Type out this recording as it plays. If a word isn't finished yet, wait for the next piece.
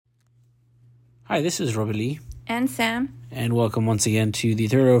Hi, this is Robert Lee. And Sam. And welcome once again to the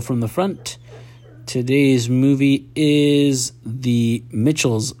Third Row from the Front. Today's movie is The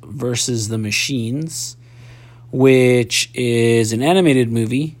Mitchells versus the Machines, which is an animated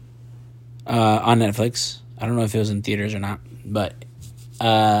movie on Netflix. I don't know if it was in theaters or not, but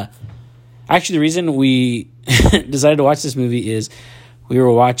actually the reason we decided to watch this movie is we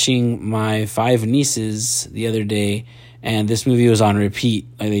were watching my 5 nieces the other day, and this movie was on repeat.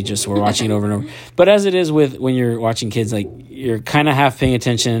 Like they just were watching it over and over. But as it is with when you're watching kids, like you're kind of half paying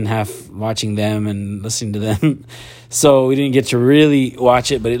attention, half watching them and listening to them. So we didn't get to really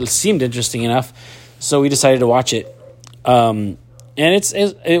watch it, but it seemed interesting enough. So we decided to watch it. And it's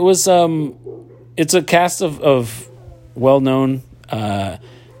a cast of well-known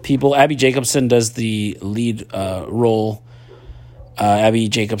people. Abby Jacobson does the lead role. Abby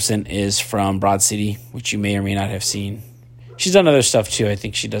Jacobson is from Broad City, which you may or may not have seen. She's done other stuff too. I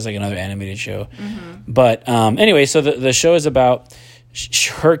think she does like another animated show. Mm-hmm. But anyway, so the show is about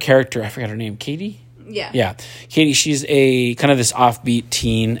her character. I forgot her name. Katie? Yeah. Katie, she's a kind of this offbeat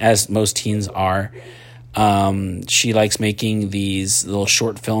teen, as most teens are. She likes making these little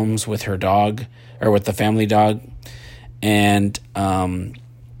short films with her dog, or with the family dog. And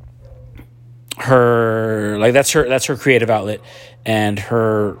that's her creative outlet. And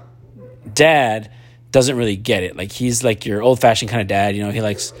her dad doesn't really get it. Like, he's like your old-fashioned kind of dad. You know, he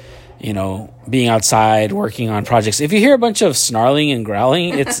likes, being outside, working on projects. If you hear a bunch of snarling and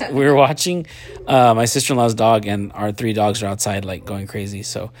growling, we're watching my sister-in-law's dog, and our 3 dogs are outside, like, going crazy.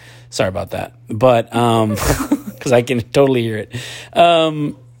 So, sorry about that. But, because I can totally hear it.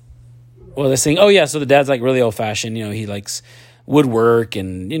 This thing. Oh, yeah, so the dad's, like, really old-fashioned. He likes woodwork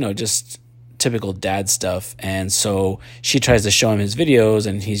and, just typical dad stuff. And so she tries to show him his videos,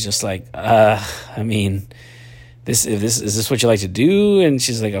 and he's just like, is this what you like to do? And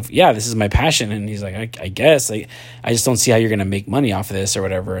she's like, yeah, this is my passion. And he's like, I guess I just don't see how you're going to make money off of this or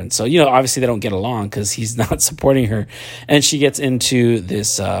whatever. And so, obviously they don't get along because he's not supporting her. And she gets into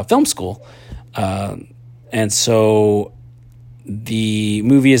this film school. And so the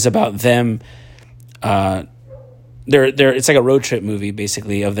movie is about them, it's like a road trip movie,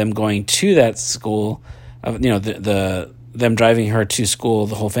 basically, of them going to that school, of them driving her to school,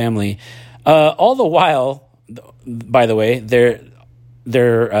 the whole family. All the while, by the way, there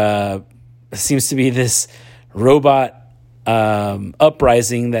seems to be this robot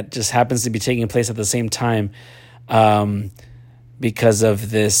uprising that just happens to be taking place at the same time, because of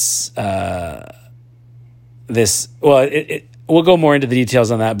this. We'll go more into the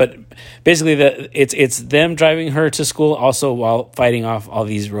details on that, but basically it's them driving her to school also while fighting off all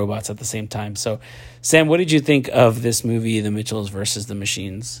these robots at the same time. So, Sam, what did you think of this movie, The Mitchells versus the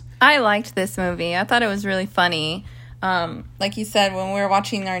Machines? I liked this movie. I thought it was really funny. Like you said, when we were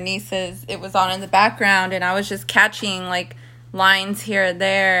watching our nieces, it was on in the background, and I was just catching like lines here and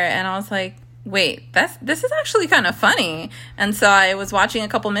there, and I was like, wait, this is actually kind of funny. And so I was watching a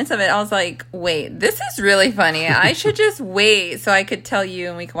couple minutes of it. I was like, wait, this is really funny. I should just wait so I could tell you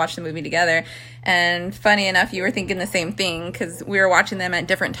and we could watch the movie together. And funny enough, you were thinking the same thing because we were watching them at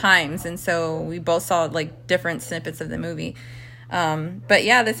different times. And so we both saw like different snippets of the movie. But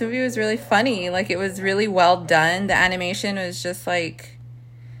yeah, this movie was really funny. Like, it was really well done. The animation was just like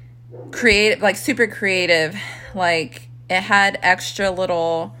creative, like super creative. Like, it had extra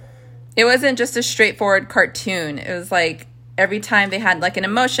little... It wasn't just a straightforward cartoon. It was like every time they had like an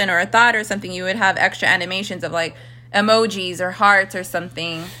emotion or a thought or something, you would have extra animations of like emojis or hearts or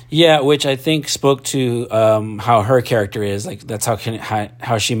something. Yeah, which I think spoke to how her character is. Like, that's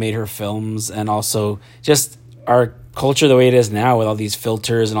how she made her films, and also just our culture the way it is now with all these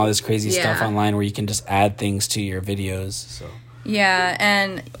filters and all this crazy stuff online where you can just add things to your videos. So yeah,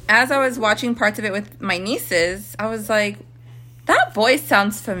 and as I was watching parts of it with my nieces, I was like, that voice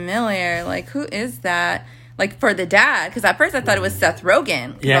sounds familiar. Like, who is that? Like, for the dad. Because at first I thought it was Seth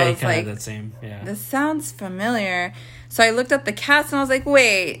Rogen. Yeah, he kind of had that same, yeah. This sounds familiar. So I looked up the cast and I was like,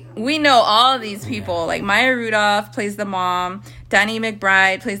 wait, we know all these people. Yeah. Like, Maya Rudolph plays the mom. Danny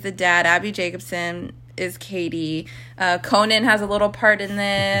McBride plays the dad. Abby Jacobson is Katie. Conan has a little part in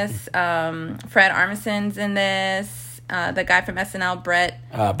this. Fred Armisen's in this. The guy from SNL,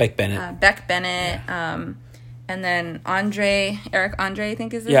 Beck Bennett. Beck Bennett. Yeah. And then Eric Andre, I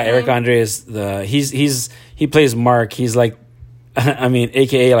think is his name. Eric Andre is he plays Mark. He's like,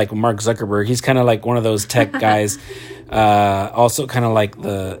 AKA like Mark Zuckerberg. He's kind of like one of those tech guys. Also kind of like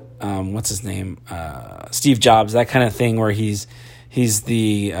the, what's his name? Steve Jobs, that kind of thing where he's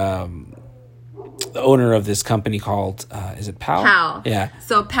the the owner of this company called is it PAL? PAL. Yeah.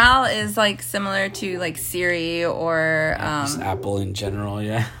 So PAL is like similar to like Siri or Just Apple in general.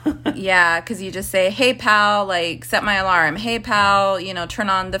 Yeah. yeah, because you just say, "Hey pal, like set my alarm." "Hey pal, turn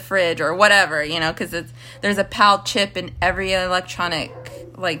on the fridge," or whatever, because there's a PAL chip in every electronic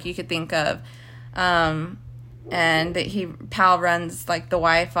like you could think of, and PAL runs like the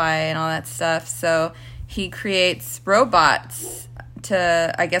Wi-Fi and all that stuff. So he creates robots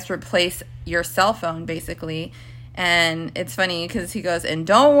to, I guess, replace your cell phone basically. And it's funny because he goes, "And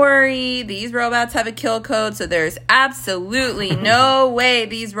don't worry, these robots have a kill code, so there's absolutely no way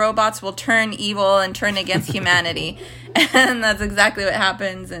these robots will turn evil and turn against humanity." And that's exactly what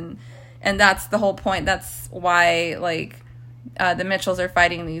happens, and that's the whole point. That's why the Mitchells are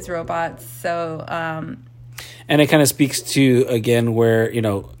fighting these robots. So and it kind of speaks to, again, where,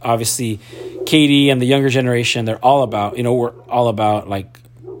 obviously Katie and the younger generation, they're all about, we're all about like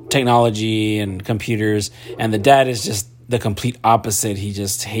technology and computers, and the dad is just the complete opposite. He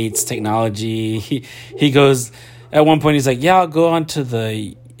just hates technology. He goes, at one point he's like, "Yeah, I'll go on to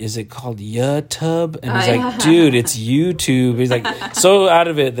the, is it called YouTube?" And he's like, "Dude, it's YouTube." He's like so out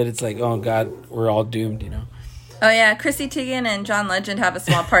of it that it's like, oh God, we're all doomed, Oh yeah, Chrissy Teigen and John Legend have a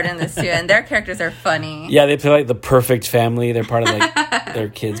small part in this too, and their characters are funny. Yeah, they play like the perfect family. They're part of like their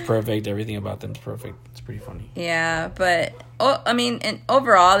kids perfect. Everything about them's perfect. It's pretty funny. Yeah, but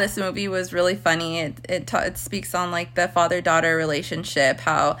overall, this movie was really funny. It speaks on like the father-daughter relationship,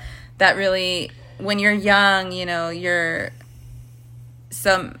 how that really, when you're young, a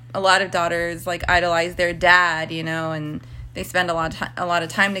lot of daughters like idolize their dad, and they spend a lot of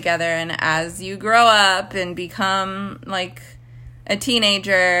time together. And as you grow up and become like a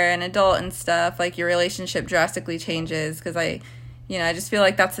teenager and adult and stuff, like your relationship drastically changes. Because I just feel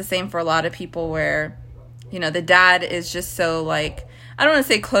like that's the same for a lot of people where, the dad is just so like, I don't want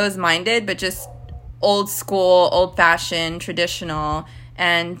to say closed-minded, but just old school, old-fashioned, traditional,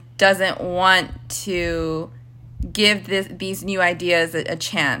 and doesn't want to give these new ideas a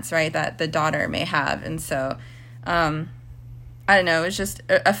chance, right, that the daughter may have. And so I don't know, it was just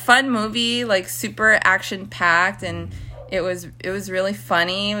a fun movie, like super action-packed, and it was really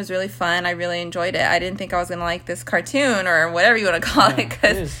funny. It was really fun. I really enjoyed it. I didn't think I was going to like this cartoon or whatever you want to call it,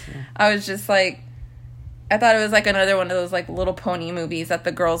 because I was just like, I thought it was like another one of those like Little Pony movies that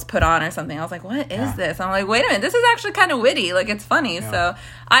the girls put on or something. I was like, what is this? I'm like, wait a minute, this is actually kind of witty. Like, it's funny. Yeah. So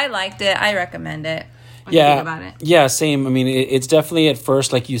I liked it. I recommend it. What do you think about it? Yeah, same. I mean, it's definitely at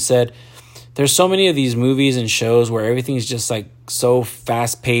first, like you said, there's so many of these movies and shows where everything's just like so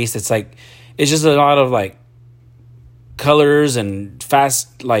fast paced. It's like, it's just a lot of like colors and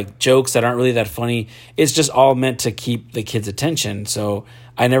fast like jokes that aren't really that funny. It's just all meant to keep the kids' attention. So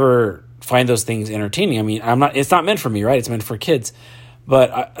I never find those things entertaining. I mean, it's not meant for me, right? It's meant for kids.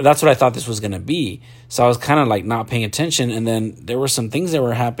 But that's what I thought this was going to be. So I was kind of like not paying attention. And then there were some things that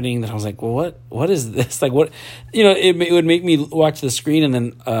were happening that I was like, well, what is this? Like, what, it would make me watch the screen, and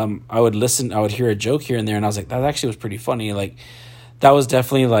then I would listen, I would hear a joke here and there. And I was like, that actually was pretty funny. Like, that was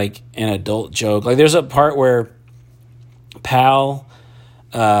definitely like an adult joke. Like, there's a part where Pal,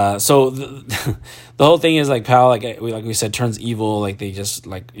 so the whole thing is like Pal, like we said, turns evil. Like, they just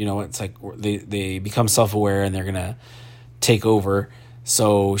like, it's like they become self-aware and they're going to take over.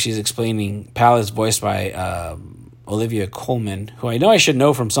 So she's explaining, Pal is voiced by Olivia Colman, who I know I should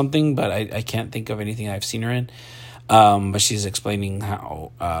know from something, but I can't think of anything I've seen her in. But she's explaining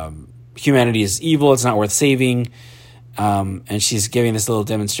how humanity is evil, it's not worth saving. And she's giving this little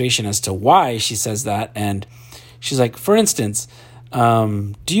demonstration as to why she says that. And she's like, for instance,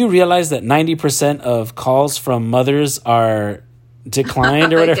 do you realize that 90% of calls from mothers are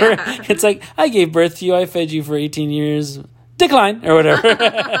declined or whatever? Yeah. It's like, I gave birth to you, I fed you for 18 years, decline or whatever.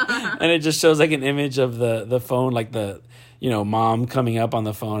 And it just shows like an image of the phone, like the mom coming up on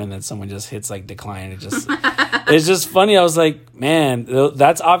the phone, and then someone just hits like decline. It's just funny. I was like, man,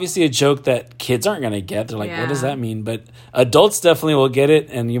 that's obviously a joke that kids aren't gonna get. They're like, what does that mean? But adults definitely will get it,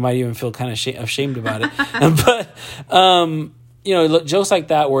 and you might even feel kind of ashamed about it. But jokes like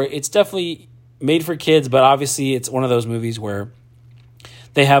that where it's definitely made for kids, but obviously it's one of those movies where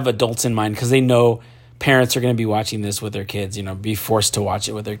they have adults in mind because they know parents are going to be watching this with their kids, be forced to watch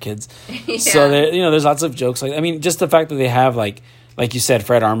it with their kids. Yeah. So there's lots of jokes. Like, I mean, just the fact that they have like you said,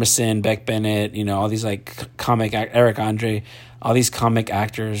 Fred Armisen, Beck Bennett, all these like comic, Eric Andre, all these comic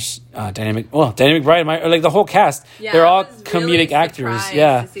actors, Danny McBride, like the whole cast, they're all comedic really actors.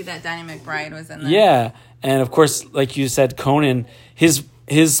 Yeah. To see that Danny McBride was in there. Yeah. And of course, like you said, Conan, his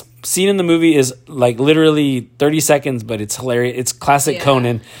scene in the movie is like literally 30 seconds, but it's hilarious. It's classic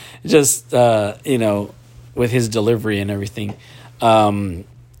Conan, just with his delivery and everything.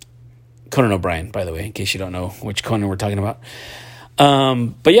 Conan O'Brien, by the way, in case you don't know which Conan we're talking about.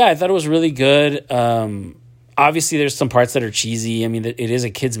 But yeah, I thought it was really good. Obviously, there's some parts that are cheesy. I mean, it is a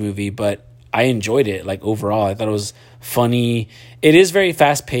kids movie, but I enjoyed it. Like overall, I thought it was funny. It is very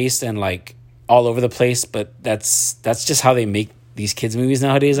fast paced and like all over the place, but that's just how they make these kids movies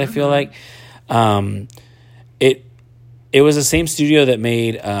nowadays. I feel like it was the same studio that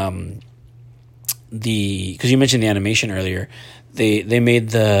made because you mentioned the animation earlier. They made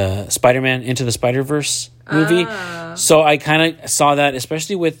the Spider-Man Into the Spider-Verse movie. So I kind of saw that,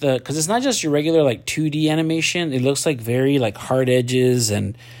 especially with because it's not just your regular like 2D animation. It looks like very like hard edges,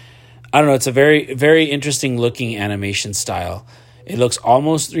 and I don't know. It's a very, very interesting looking animation style. It looks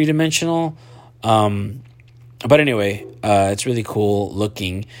almost 3-dimensional. But anyway, it's really cool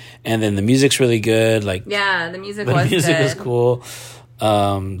looking. And then the music's really good. Like, yeah, the music was cool.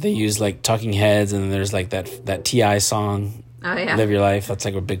 They use like Talking Heads, and then there's like that T.I. song. Oh yeah, Live Your Life. That's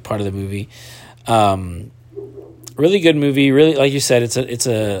like a big part of the movie. Really good movie. Really, like you said, it's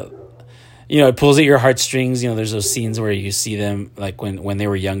a it pulls at your heartstrings. There's those scenes where you see them like when they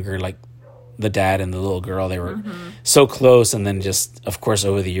were younger, like the dad and the little girl, they were so close, and then just of course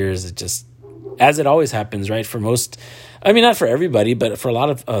over the years it just, as it always happens, right? For most, I mean, not for everybody, but for a lot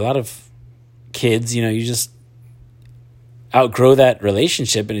of kids, you just outgrow that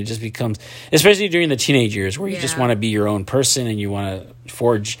relationship, and it just becomes, especially during the teenage years where you just want to be your own person and you want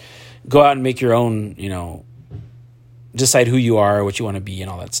to go out and make your own, decide who you are, what you want to be,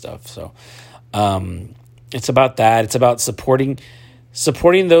 and all that stuff. So it's about that. It's about supporting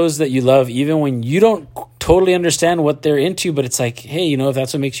those that you love, even when you don't totally understand what they're into, but it's like, hey, if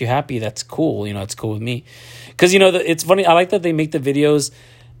that's what makes you happy, that's cool. It's cool with me. Because, it's funny. I like that they make the videos,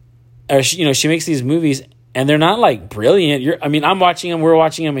 or she makes these movies, and they're not like brilliant. I'm watching them, we're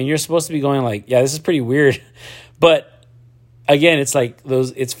watching them, and you're supposed to be going like, yeah, this is pretty weird. But again, it's like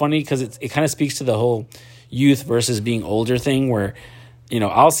it's funny because it kind of speaks to the whole youth versus being older thing, where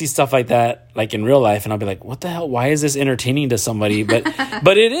I'll see stuff like that like in real life, and I'll be like, what the hell, why is this entertaining to somebody? But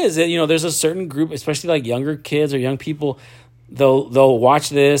it is, there's a certain group, especially like younger kids or young people, they'll watch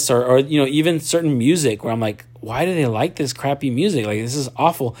this, or even certain music where I'm like, why do they like this crappy music? Like, this is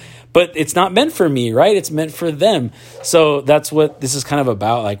awful. But it's not meant for me, right? It's meant for them. So that's what this is kind of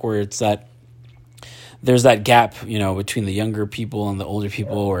about, like, where it's that there's that gap, between the younger people and the older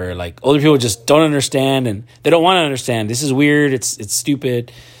people, where like older people just don't understand, and they don't want to understand. This is weird. It's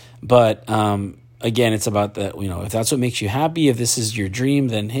stupid. But again, it's about that, if that's what makes you happy, if this is your dream,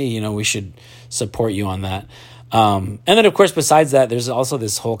 then hey, we should support you on that. And then of course, besides that, there's also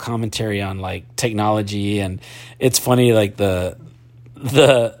this whole commentary on like technology, and it's funny, like the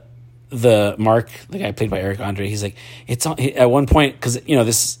Mark, the guy played by Eric Andre, he's like, at one point, because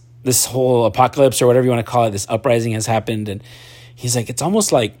this whole apocalypse or whatever you want to call it, this uprising has happened, and he's like, it's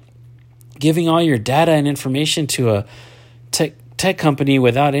almost like giving all your data and information to a tech company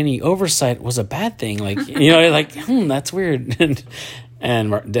without any oversight was a bad thing. Like, like, that's weird. And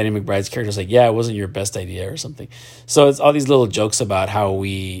Danny McBride's character is like, yeah, it wasn't your best idea or something. So it's all these little jokes about how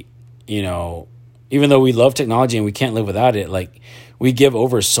we, even though we love technology and we can't live without it, like we give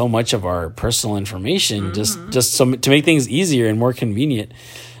over so much of our personal information just to make things easier and more convenient.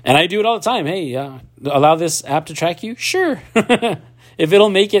 And I do it all the time. Hey, allow this app to track you? Sure. If it'll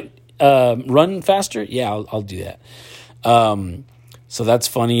make it run faster, yeah, I'll do that. So that's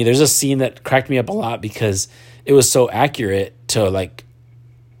funny. There's a scene that cracked me up a lot because it was so accurate to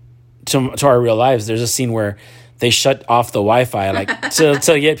our real lives. There's a scene where they shut off the Wi-Fi, like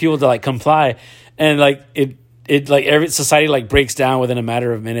to get people to like comply, and like it like every society like breaks down within a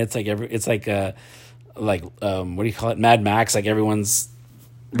matter of minutes. Like it's like what do you call it? Mad Max. Like everyone's.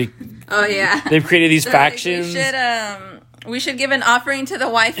 Oh yeah, they've created these factions. We should give an offering to the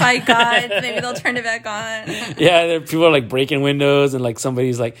Wi-Fi gods. Maybe they'll turn it back on. Yeah, people are like breaking windows, and like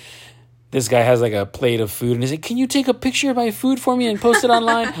somebody's like, this guy has like a plate of food, and he's like, "Can you take a picture of my food for me and post it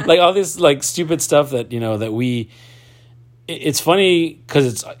online?" Like all this like stupid stuff that that we. It's funny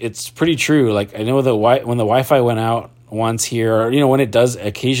because it's pretty true. Like I know when the Wi-Fi went out once here, or when it does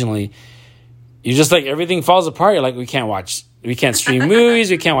occasionally, you just like everything falls apart. You're like, we can't stream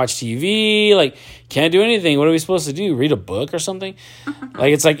movies, we can't watch TV, like can't do anything. What are we supposed to do? Read a book or something?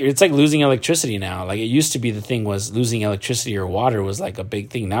 Like it's like losing electricity now. Like it used to be the thing was losing electricity or water was like a big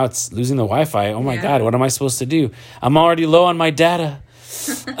thing. Now it's losing the Wi-Fi. Oh my God, what am I supposed to do? I'm already low on my data.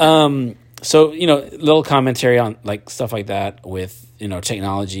 So, little commentary on like stuff like that with,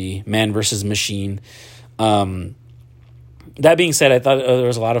 technology, man versus machine. That being said, I thought there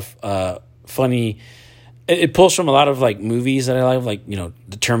was a lot of funny. It pulls from a lot of like movies that I like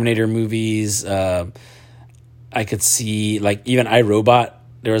the Terminator movies. I could see like even iRobot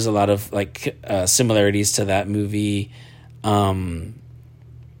there was a lot of like similarities to that movie,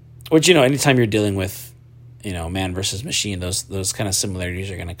 which, you know, anytime you're dealing with, you know, man versus machine, those kind of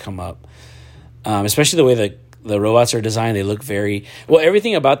similarities are going to come up, especially the way that the robots are designed. They look very well.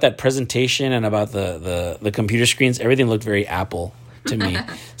 Everything about that presentation and about the computer screens, everything looked very Apple to me.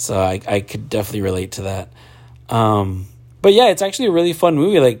 So I could definitely relate to that. But yeah, it's actually a really fun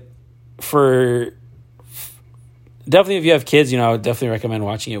movie. Like definitely if you have kids, you know, I would definitely recommend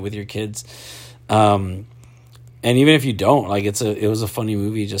watching it with your kids. And even if you don't, like, it was a funny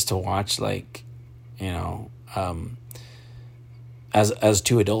movie just to watch, like, you know, as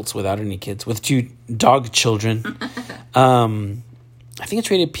two adults without any kids, with two dog children. I think it's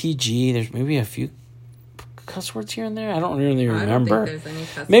rated PG. There's maybe a few cuss words here and there. I don't really remember. I don't think there's any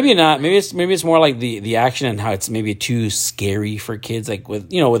cuss maybe words. not. Maybe it's more like the action and how it's maybe too scary for kids. Like with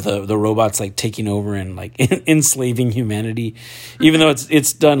the robots like taking over and like enslaving humanity, even though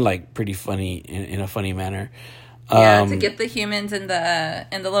it's done like pretty funny in a funny manner. Yeah, to get the humans in the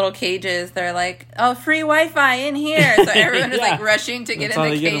little cages, they're like, "Oh, free Wi-Fi in here!" So everyone is like rushing to get in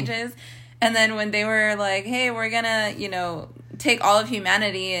the cages. And then when they were like, "Hey, we're gonna, you know, take all of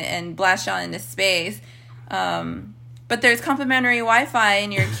humanity and blast y'all into space," but there's complimentary Wi-Fi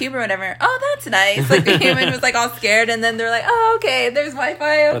in your cube or whatever. Oh, that's nice. Like the human was like all scared, and then they're like, "Oh, okay, there's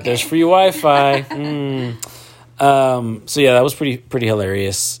Wi-Fi." Okay. But there's free Wi-Fi. So yeah, that was pretty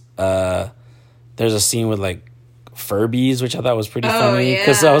hilarious. There's a scene with like Furbies, which I thought was pretty funny,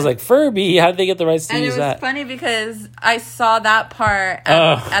 because I was like, Furby, how did they get the rights to use that? And it was funny because I saw that part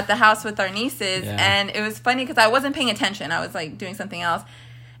at the house with our nieces, and it was funny because I wasn't paying attention. I was like doing something else,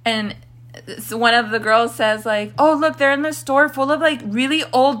 and so one of the girls says like, "Oh, look, they're in the store full of like really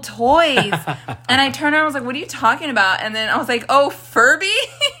old toys." And I turned around, I was like, "What are you talking about?" And then I was like, "Oh, Furbies."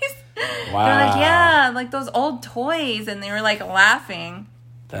 Wow. They're like, "Yeah, like those old toys," and they were like laughing.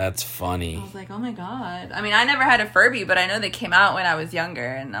 That's funny. I was like, oh my God. I mean, I never had a Furby, but I know they came out when I was younger,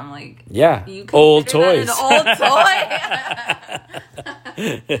 and I'm like, yeah, you old toys. An old toy.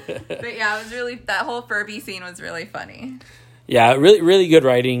 But yeah, it was really, that whole Furby scene was really funny. Yeah, really, really good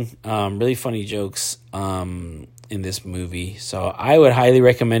writing. Really funny jokes in this movie. So I would highly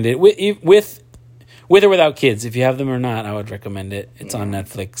recommend it with or without kids. If you have them or not, I would recommend it. It's on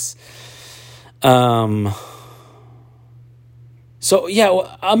Netflix. So yeah,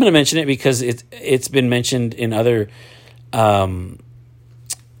 well, I'm going to mention it because it's been mentioned in other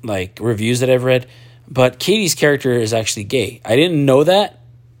like reviews that I've read. But Katie's character is actually gay. I didn't know that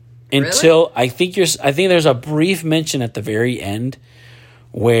until I think there's a brief mention at the very end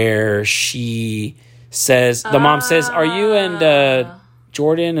where she says, the mom says, "Are you and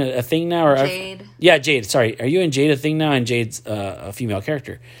Jordan a thing now?" Or Jade. Jade. Sorry, are you and Jade a thing now? And Jade's a female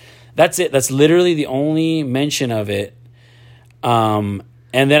character. That's it. That's literally the only mention of it. And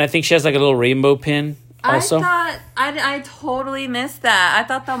then I think she has like a little rainbow pin also. I totally missed that. I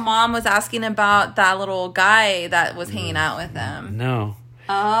thought the mom was asking about that little guy that was hanging out with them. No.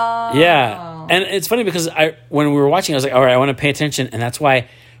 Oh. Yeah. And it's funny because when we were watching, I was like, all right, I want to pay attention. And that's why,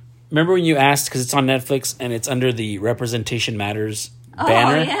 remember when you asked, because it's on Netflix and it's under the Representation Matters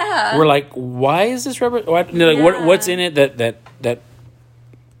banner. Oh, yeah. We're like, why is this what's in it that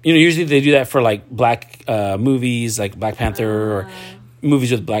you know, usually they do that for like black movies, like Black Panther, or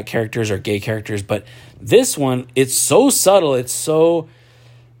movies with black characters or gay characters. But this one, it's so subtle. It's so,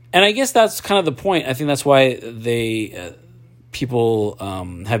 and I guess that's kind of the point. I think that's why people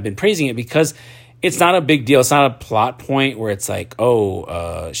have been praising it, because it's not a big deal. It's not a plot point where it's like,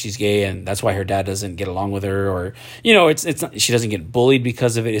 she's gay and that's why her dad doesn't get along with her, or, you know, it's not, she doesn't get bullied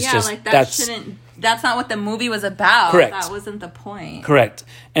because of it. It's just like that's not what the movie was about. Correct. That wasn't the point. Correct.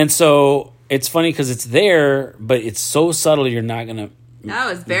 And so it's funny because it's there, but it's so subtle you're not gonna. That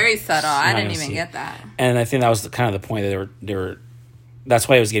was very subtle. I didn't even get that. And I think that was kind of the point that they were. That's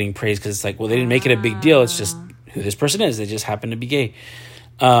why it was getting praised, because it's like, well, they didn't make it a big deal. It's just who this person is. They just happen to be gay.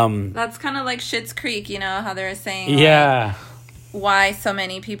 That's kind of like Schitt's Creek, you know, how they were saying, yeah, why so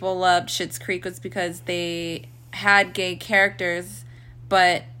many people loved Schitt's Creek was because they had gay characters,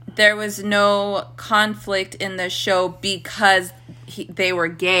 but there was no conflict in the show because they were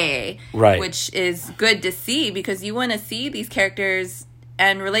gay, right? Which is good to see, because you want to see these characters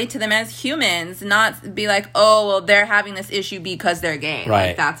and relate to them as humans, not be like, oh, well, they're having this issue because they're gay. Right.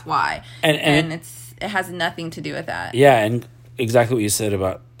 Like, that's why. And it has nothing to do with that. Yeah, and exactly what you said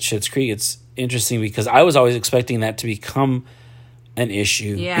about Schitt's Creek. It's interesting because I was always expecting that to become an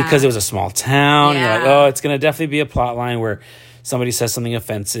issue, because it was a small town. Yeah. You're like, oh, it's going to definitely be a plot line where somebody says something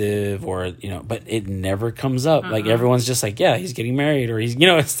offensive, or, you know, but it never comes up. Like, everyone's just like, yeah, he's getting married, or he's, you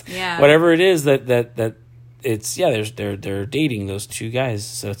know, it's whatever it is that it's they're dating, those two guys.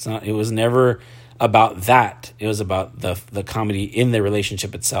 So it was never about that. It was about the comedy in the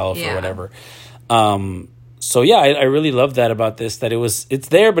relationship itself or whatever. So yeah, I really love that about this, that it's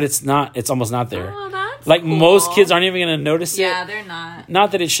there, but it's almost not there. Oh, that's like cool. Most kids aren't even going to notice it. Yeah, they're not.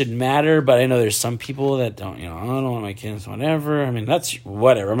 Not that it should matter, but I know there's some people that don't, I don't want my kids, whatever. I mean, that's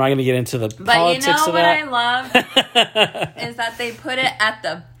whatever. I'm not going to get into the politics of that. But I love is that they put it at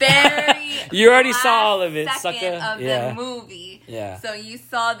the very you already saw all of it, second of the movie. Yeah. So you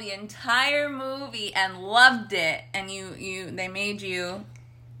saw the entire movie and loved it, and they made you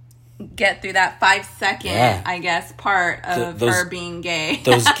get through that 5-second, I guess, part of her being gay.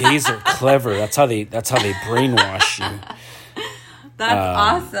 Those gays are clever. That's how they brainwash you. That's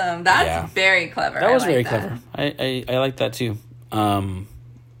awesome. That's very clever. That was very clever. I like that too.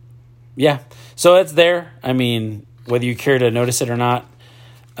 Yeah. So it's there. I mean, whether you care to notice it or not.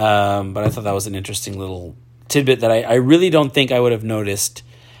 But I thought that was an interesting little tidbit that I really don't think I would have noticed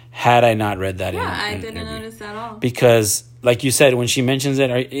had I not read that. I didn't notice at all. Because, like you said, when she mentions it,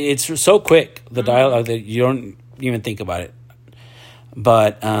 it's so quick, the dialogue, that you don't even think about it.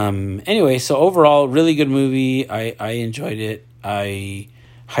 But anyway, so overall, really good movie. I enjoyed it. I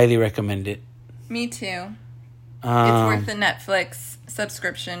highly recommend it. Me too. It's worth the Netflix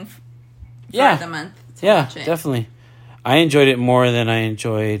subscription for the month. Watch it. Definitely. I enjoyed it more than I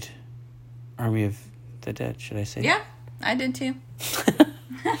enjoyed Army of the Dead, should I say? Yeah, I did too.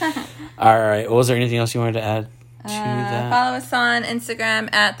 All right. Was there anything else you wanted to add to that? Follow us on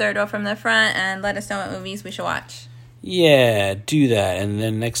Instagram at Third Row From the Front and let us know what movies we should watch. Yeah, do that. And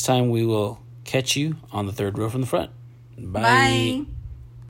then next time we will catch you on the Third Row From the Front. Bye. Bye.